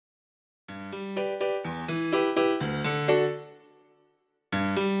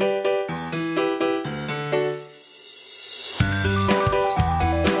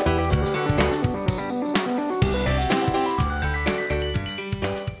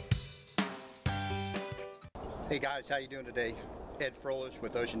Hey guys, how you doing today? Ed Froelich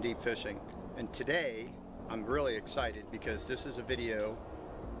with Ocean Deep Fishing, and today I'm really excited because this is a video.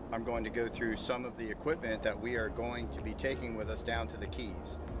 I'm going to go through some of the equipment that we are going to be taking with us down to the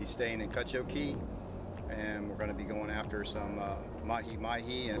Keys. He's staying in Cutchogue Key, and we're going to be going after some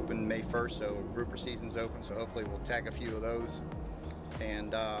mahi and open May 1st, so grouper season's open, so hopefully we'll tag a few of those.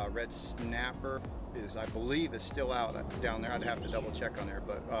 And red snapper is, I believe, is still out down there. I'd have to double check on there,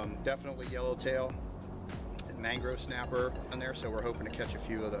 but definitely yellowtail. Mangrove snapper on there, so we're hoping to catch a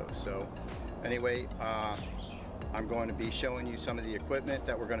few of those. So anyway, I'm going to be showing you some of the equipment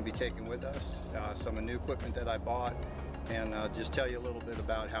that we're going to be taking with us, some of the new equipment that I bought, and just tell you a little bit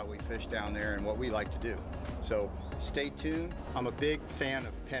about how we fish down there and what we like to do. So stay tuned. I'm a big fan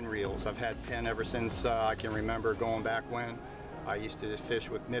of Penn reels. I've had Penn ever since I can remember, going back when I used to fish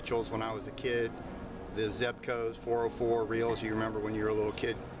with Mitchell's when I was a kid. The Zebco's 404 reels, you remember when you were a little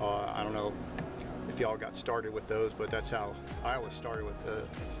kid. I don't know if y'all got started with those, but that's how I always started, with the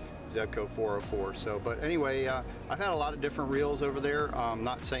Zebco 404. So, but anyway, I've had a lot of different reels over there. I'm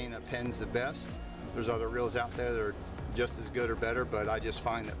not saying that Penn's the best. There's other reels out there that are just as good or better, but I just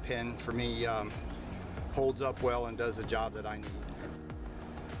find that Penn, for me, holds up well and does the job that I need.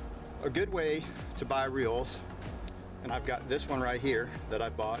 A good way to buy reels, and I've got this one right here that I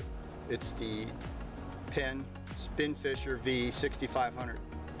bought. It's the Penn Spin Fisher V 6500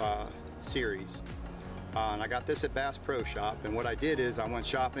 series. And I got this at Bass Pro Shop, and what I did is I went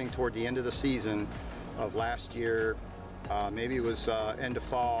shopping toward the end of the season of last year, maybe it was end of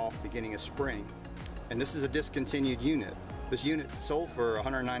fall, beginning of spring, and this is a discontinued unit. This unit sold for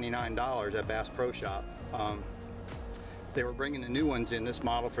 $199 at Bass Pro Shop. They were bringing the new ones in, this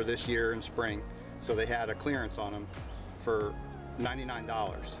model for this year in spring, so they had a clearance on them for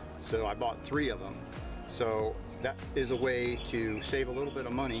 $99. So I bought 3 of them. So that is a way to save a little bit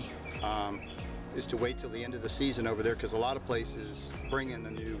of money, is to wait till the end of the season over there, because a lot of places bring in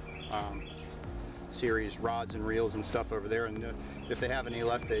the new series rods and reels and stuff over there, and if they have any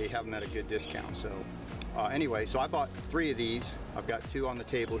left, they have them at a good discount. So anyway, so I bought 3 of these. I've got 2 on the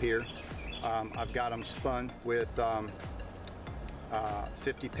table here. I've got them spun with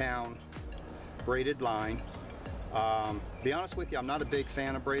 50-pound braided line. Be honest with you, I'm not a big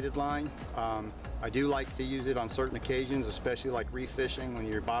fan of braided line. I do like to use it on certain occasions, especially like reef fishing, when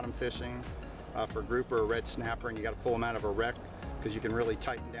you're bottom fishing for grouper or red snapper, and you got to pull them out of a wreck, because you can really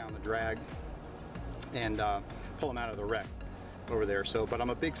tighten down the drag and pull them out of the wreck over there. So, but I'm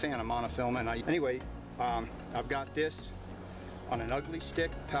a big fan of monofilament. Anyway, I've got this on an ugly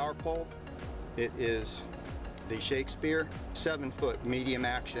stick power pole. It is the Shakespeare 7-foot medium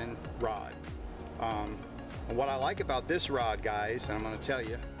action rod. And what I like about this rod, guys, and I'm going to tell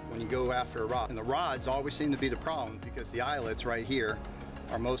you, when you go after a rod, and the rods always seem to be the problem, because the eyelets right here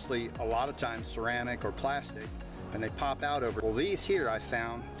are mostly, a lot of times, ceramic or plastic, and they pop out over. Well, these here, I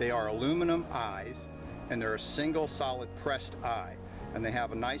found, they are aluminum eyes, and they're a single solid pressed eye, and they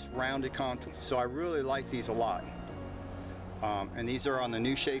have a nice rounded contour. So I really like these a lot. And these are on the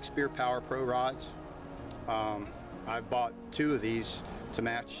new Shakespeare Power Pro rods. I bought 2 of these to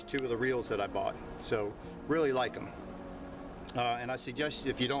match 2 of the reels that I bought, so really like them. And I suggest,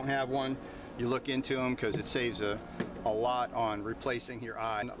 if you don't have one, you look into them, because it saves a lot on replacing your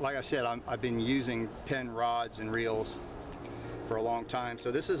eye. Like I said, I've been using Penn rods and reels for a long time.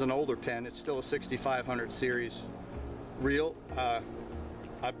 So this is an older Penn. It's still a 6500 series reel.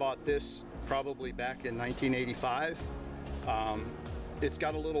 I bought this probably back in 1985. It's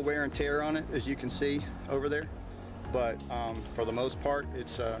got a little wear and tear on it, as you can see over there, but for the most part,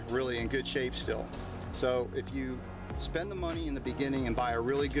 it's really in good shape still. So if you spend the money in the beginning and buy a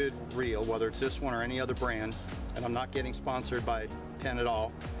really good reel, whether it's this one or any other brand, and I'm not getting sponsored by Penn at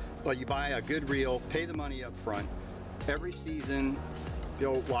all, but you buy a good reel, pay the money up front. Every season,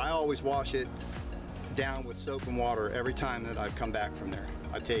 well, I always wash it down with soap and water every time that I've come back from there.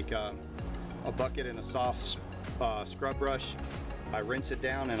 I take a bucket and a soft scrub brush, I rinse it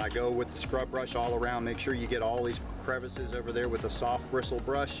down, and I go with the scrub brush all around. Make sure you get all these crevices over there with a soft bristle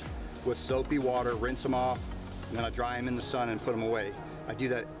brush with soapy water, rinse them off, and then I dry them in the sun and put them away. I do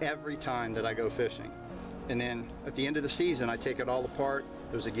that every time that I go fishing. And then at the end of the season, I take it all apart.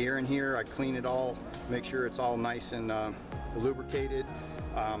 There's a gear in here. I clean it all, make sure it's all nice and lubricated.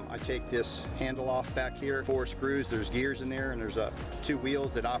 I take this handle off back here, 4 screws. There's gears in there, and there's 2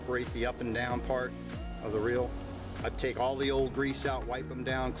 wheels that operate the up and down part of the reel. I take all the old grease out, wipe them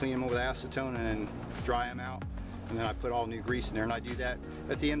down, clean them with acetone, and then dry them out. And then I put all new grease in there, and I do that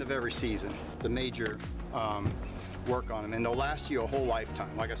at the end of every season. The major work on them, and they'll last you a whole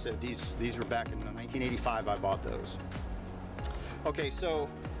lifetime. Like I said, these were back in 1985 I bought those. Okay, so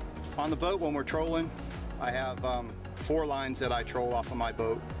on the boat when we're trolling, I have 4 lines that I troll off of my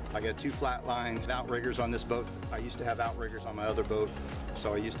boat. I got 2 flat lines, outriggers on this boat. I used to have outriggers on my other boat,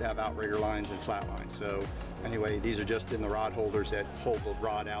 so I used to have outrigger lines and flat lines. So anyway, these are just in the rod holders that hold the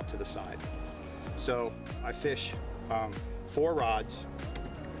rod out to the side. So I fish 4 rods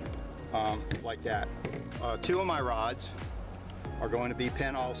like that. 2 of my rods are going to be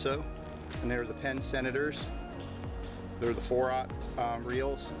Penn also, and they're the Penn Senators. They're the 4/0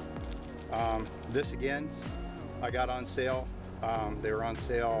 reels. This again, I got on sale. They were on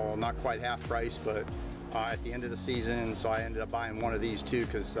sale not quite half price, but at the end of the season, so I ended up buying one of these too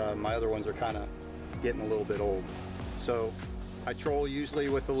because my other ones are kind of getting a little bit old. So I troll usually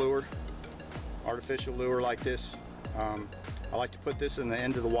with the lure, artificial lure like this. I like to put this in the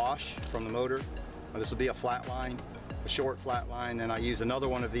end of the wash from the motor. This will be a flat line, a short flat line, and I use another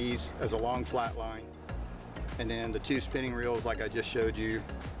one of these as a long flat line. And then the 2 spinning reels like I just showed you,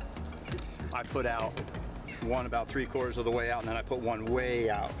 I put out one about 3/4 of the way out, and then I put one way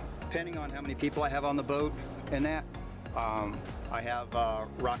out. Depending on how many people I have on the boat and that, I have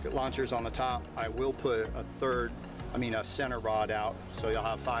rocket launchers on the top. I will put a center rod out, so you'll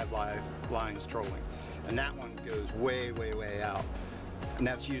have 5 lines trolling. And that one goes way, way, way out. And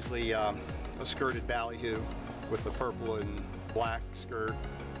that's usually a skirted ballyhoo with the purple and black skirt,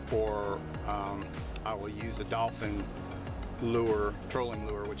 or I will use a dolphin lure, trolling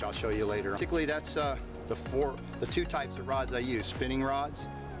lure, which I'll show you later. Basically, that's the 2 types of rods I use: spinning rods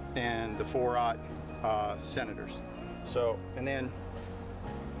and the 4/0 Senators. So, and then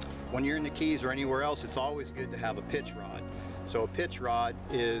when you're in the Keys or anywhere else, it's always good to have a pitch rod. So a pitch rod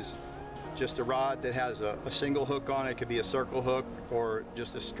is just a rod that has a single hook on it. It could be a circle hook or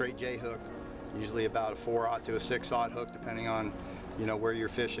just a straight J hook, usually about a 4/0 to a 6/0 hook, depending on where you're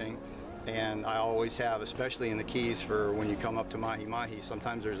fishing. And I always have, especially in the Keys, for when you come up to mahi-mahi,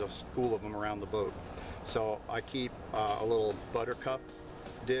 sometimes there's a school of them around the boat. So I keep a little buttercup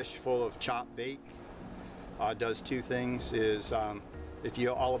dish full of chopped bait. Does 2 things. Is if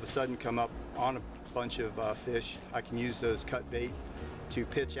you all of a sudden come up on a bunch of fish, I can use those cut bait to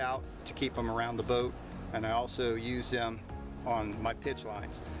pitch out to keep them around the boat, and I also use them on my pitch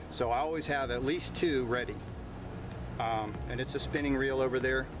lines. So I always have at least 2 ready. And it's a spinning reel over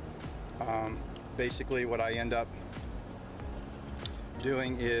there. Basically what I end up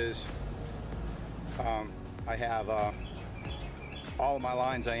doing is I have all of my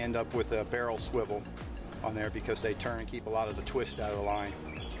lines, I end up with a barrel swivel on there because they turn and keep a lot of the twist out of the line.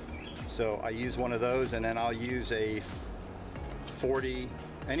 So I use one of those, and then I'll use a 40,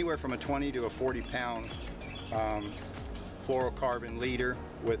 anywhere from a 20 to a 40 pound fluorocarbon leader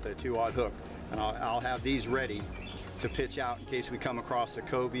with a 2/0 hook. And I'll have these ready to pitch out in case we come across a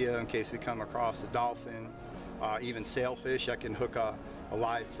cobia, in case we come across a dolphin, even sailfish. I can hook a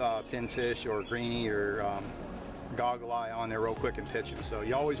live pinfish or greenie or goggle eye on there real quick and pitch them. So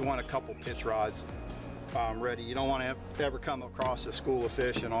you always want a couple pitch rods ready. You don't want to ever come across a school of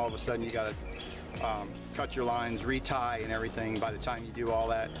fish and all of a sudden you got to cut your lines, retie and everything. By the time you do all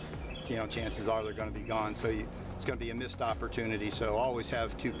that, chances are they're going to be gone. So it's going to be a missed opportunity. So always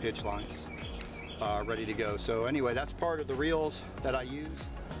have 2 pitch lines ready to go. So anyway, that's part of the reels that I use.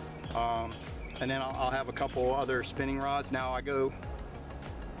 And then I'll have a couple other spinning rods. Now I go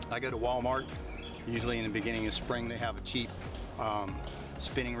to Walmart. Usually in the beginning of spring they have a cheap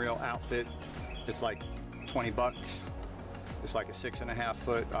spinning reel outfit. It's like 20 bucks. It's like a 6.5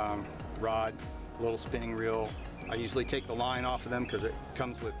 foot rod, little spinning reel. I usually take the line off of them because it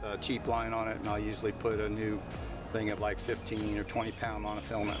comes with a cheap line on it, and I'll usually put a new thing of like 15 or 20 pound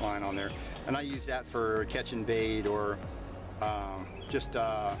monofilament line on there. And I use that for catching bait, or just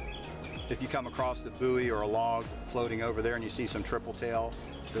if you come across the buoy or a log floating over there and you see some triple tail,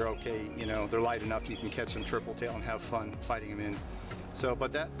 they're okay, they're light enough you can catch some triple tail and have fun fighting them in. So,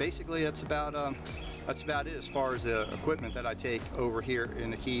 but basically that's about it as far as the equipment that I take over here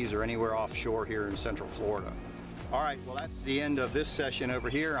in the Keys or anywhere offshore here in Central Florida. All right, well that's the end of this session over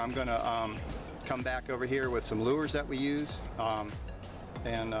here. I'm gonna come back over here with some lures that we use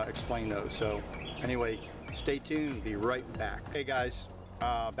and explain those. So anyway, stay tuned, be right back. Hey guys,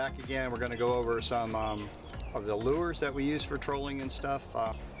 back again. We're gonna go over some of the lures that we use for trolling and stuff.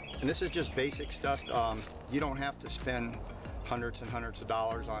 And this is just basic stuff. You don't have to spend hundreds and hundreds of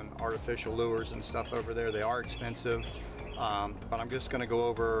dollars on artificial lures and stuff over there. They are expensive, but I'm just going to go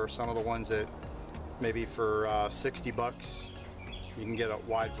over some of the ones that maybe for 60 bucks you can get a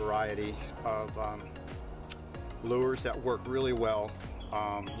wide variety of lures that work really well.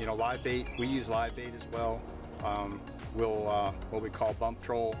 Live bait, we use live bait as well. We'll what we call bump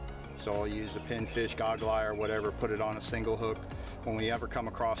troll, so I'll use a pinfish, goggle eye or whatever, put it on a single hook, when we ever come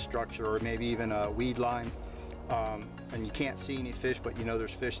across structure or maybe even a weed line, and you can't see any fish, but you know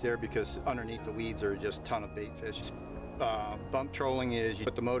there's fish there because underneath the weeds are just a ton of bait fish. Bump trolling is you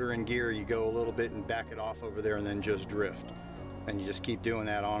put the motor in gear, you go a little bit and back it off over there and then just drift. And you just keep doing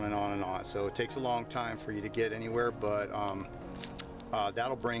that on and on and on. So it takes a long time for you to get anywhere, but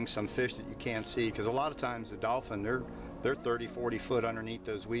that'll bring some fish that you can't see, because a lot of times the dolphin, they're 30, 40 foot underneath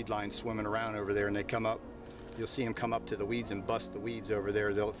those weed lines swimming around over there, and they come up, you'll see them come up to the weeds and bust the weeds over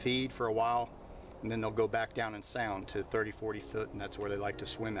there. They'll feed for a while, and then they'll go back down and sound to 30, 40 foot, and that's where they like to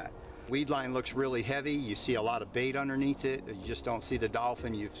swim at. Weed line looks really heavy. You see a lot of bait underneath it. You just don't see the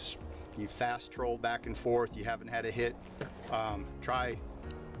dolphin. You fast troll back and forth. You haven't had a hit. Try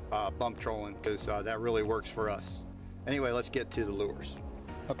bump trolling, because that really works for us. Anyway, let's get to the lures.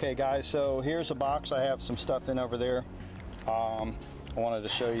 Okay guys, so here's a box. I have some stuff in over there. I wanted to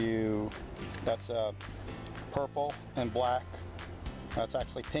show you, that's purple and black. That's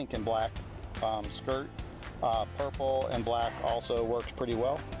actually pink and black skirt. Purple and black also works pretty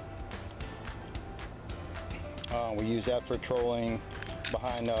well. We use that for trolling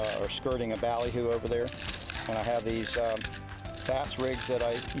behind or skirting a ballyhoo over there. And I have these fast rigs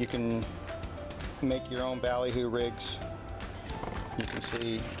that you can make your own ballyhoo rigs. You can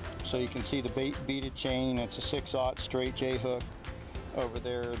see, so you can see the beaded chain. It's a 6/0 straight J hook. Over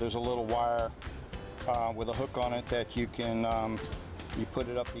there, there's a little wire with a hook on it that you can you put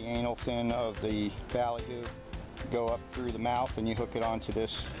it up the anal fin of the ballyhoo, go up through the mouth, and you hook it onto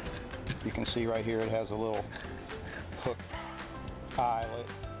this. You can see right here it has a little hook eyelet.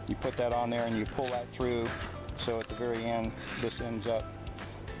 You put that on there and you pull that through, so at the very end this ends up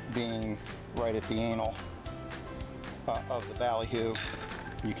being right at the anal of the ballyhoo.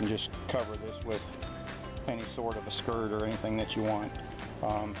 You can just cover this with any sort of a skirt or anything that you want.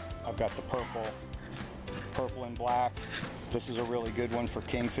 I've got the purple and black. This is a really good one for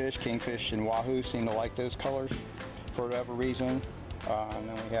kingfish. Kingfish and wahoo seem to like those colors for whatever reason. And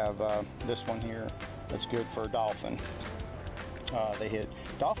then we have this one here that's good for dolphin. They hit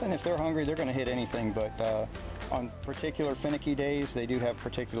dolphin, if they're hungry, they're going to hit anything, but on particular finicky days, they do have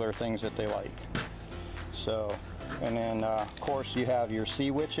particular things that they like. So, and then of course you have your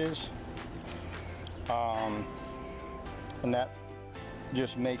sea witches, and that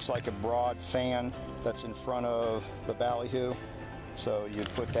just makes like a broad fan that's in front of the ballyhoo. So you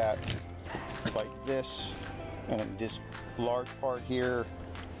put that like this, and this large part here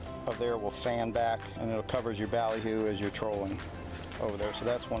of there will fan back, and it covers your ballyhoo as you're trolling over there. So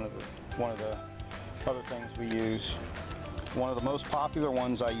that's one of the other things we use. One of the most popular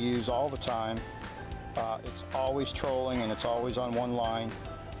ones I use all the time, it's always trolling and it's always on one line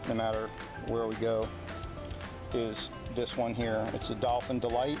no matter where we go, is this one here. It's a Dolphin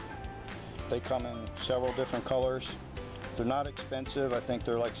Delight. They come in several different colors. They're not expensive. I think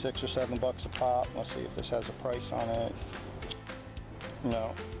they're like $6 or $7 a pop. Let's see if this has a price on it.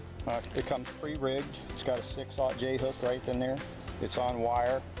 No. It comes pre-rigged. It's got a 6/0 J hook right in there. It's on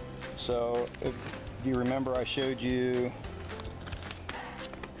wire. So if you remember, I showed you,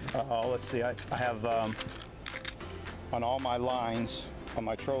 let's see, I have on all my lines, on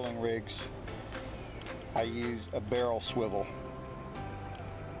my trolling rigs, I use a barrel swivel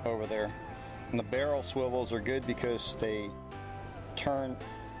over there. And the barrel swivels are good because they turn,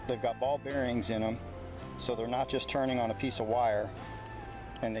 they've got ball bearings in them, so they're not just turning on a piece of wire,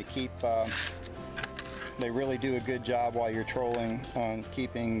 and they keep, they really do a good job while you're trolling on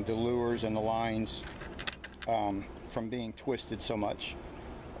keeping the lures and the lines from being twisted so much.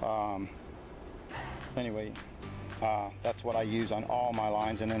 Anyway, that's what I use on all my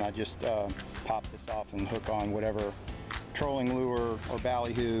lines, and then I just pop this off and hook on whatever trolling lure or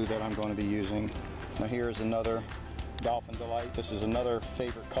ballyhoo that I'm going to be using. Now here's another Dolphin Delight. This is another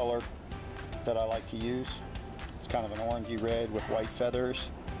favorite color that I like to use. It's kind of an orangey red with white feathers.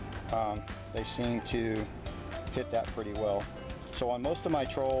 They seem to hit that pretty well. So on most of my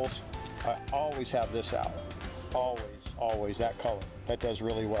trolls, I always have this out. Always that color. That does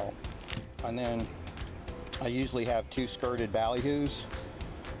really well. And then I usually have 2 skirted ballyhoos,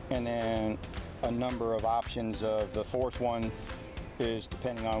 and then a number of options of the 4th one is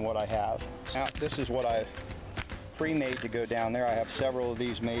depending on what I have. Now this is what I've pre-made to go down there. I have several of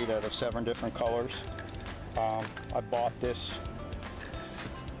these made out of 7 different colors. I bought this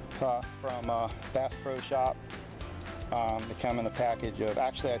from Bass Pro Shop. They come in a package of,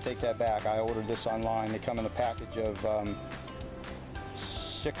 actually I take that back, I ordered this online. They come in a package of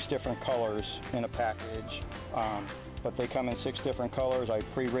 6 different colors in a package, but they come in 6 different colors. I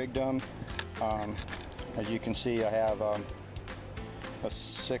pre-rigged them. As you can see, I have a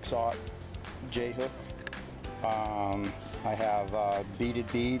 6/0 J hook. I have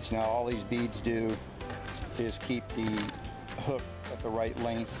beaded beads. Now all these beads do is keep the hook at the right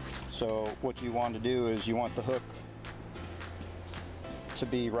length. So what you want to do is you want the hook to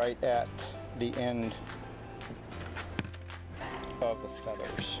be right at the end of the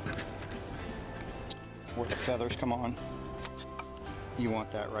feathers. Where the feathers come on, you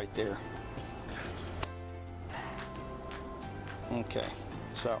want that right there. Okay,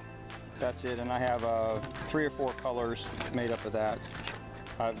 so that's it, and I have 3 or 4 colors made up of that.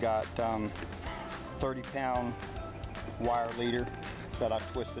 I've got 30-pound wire leader that I've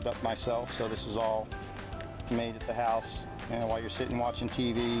twisted up myself, so this is all made at the house. And while you're sitting watching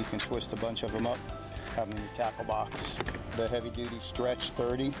TV, you can twist a bunch of them up, have them in your tackle box. The heavy duty stretch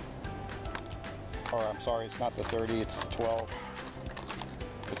 30, or I'm sorry, it's not the 30, it's the 12.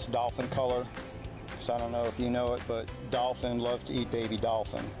 It's dolphin color, so I don't know if you know it, but dolphin love to eat baby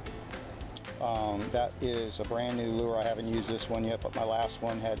dolphin. That is a brand new lure. I haven't used this one yet, but my last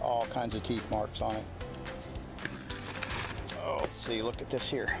one had all kinds of teeth marks on it. Oh, let's see, look at this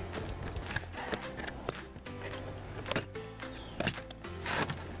here.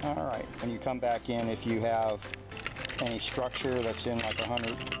 All right, when you come back in, if you have any structure that's in like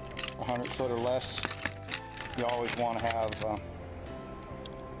 100 foot or less, you always want to have a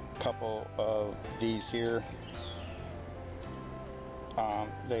couple of these here.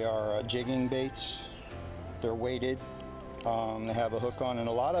 They are jigging baits. They're weighted. They have a hook on, and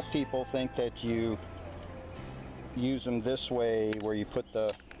a lot of people think that you use them this way, where you put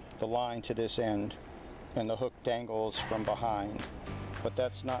the line to this end and the hook dangles from behind, but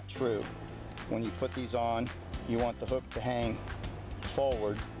that's not true. When you put these on, you want the hook to hang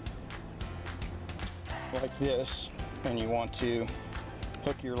forward like this, and you want to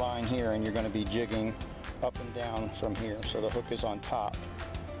hook your line here, and you're going to be jigging up and down from here, so the hook is on top,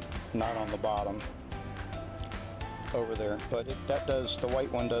 not on the bottom over there. But the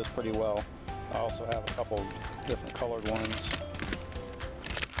white one does pretty well. I also have a couple different colored ones.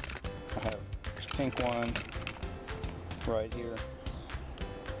 I have this pink one right here.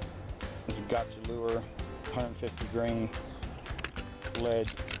 This is Gotcha Lure, 150 grain lead.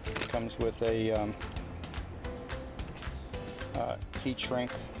 It comes with a heat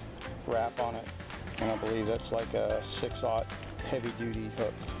shrink wrap on it, and I believe that's like a 6/0 heavy duty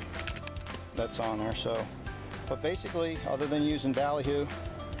hook that's on there. So, but basically, other than using ballyhoo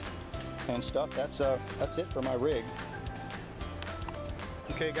and stuff, that's it for my rig.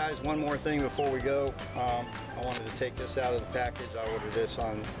 Okay guys, one more thing before we go. I wanted to take this out of the package. I ordered this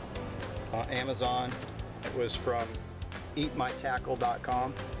on Amazon. It was from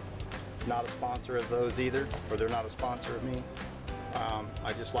eatmytackle.com. Not a sponsor of those either, or they're not a sponsor of me.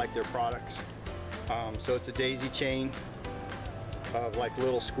 I just like their products. So it's a daisy chain of like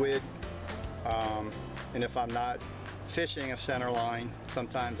little squid, and if I'm not fishing a center line,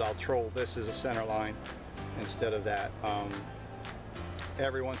 sometimes I'll troll this as a center line instead of that.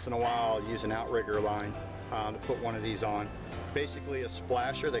 Every once in a while I'll use an outrigger line to put one of these on. Basically a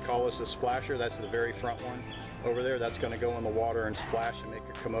splasher, they call this a splasher. That's the very front one over there. That's going to go in the water and splash and make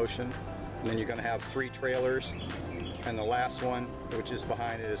a commotion. And then you're going to have 3 trailers, and the last one, which is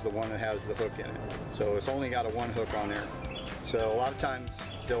behind it, is the one that has the hook in it. So it's only got a 1 hook on there. So a lot of times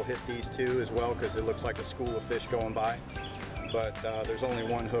they'll hit these 2 as well, because it looks like a school of fish going by. But there's only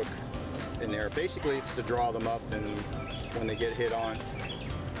 1 hook in there. Basically it's to draw them up, and when they get hit on,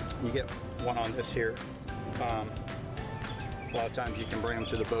 you get one on this here. A lot of times you can bring them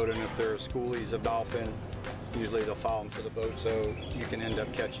to the boat, and if there are schoolies of dolphin, usually they'll follow them to the boat, so you can end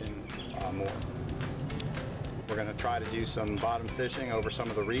up catching more. We're going to try to do some bottom fishing over some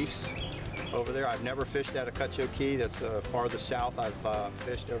of the reefs over there. I've never fished out of Cutcho Key. That's farthest south I've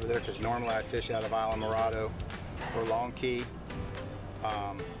fished over there, because normally I fish out of Isla Morado or Long Key,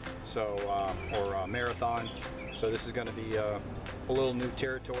 or Marathon. So this is going to be a little new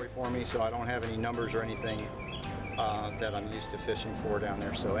territory for me, so I don't have any numbers or anything that I'm used to fishing for down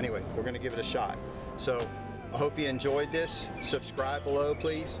there. So anyway, we're going to give it a shot. So I hope you enjoyed this. Subscribe below,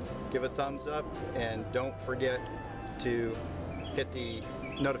 please. Give a thumbs up, and don't forget to hit the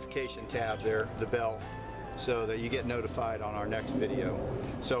notification tab there, the bell, so that you get notified on our next video.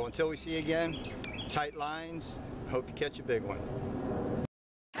 So until we see you again, tight lines. Hope you catch a big one.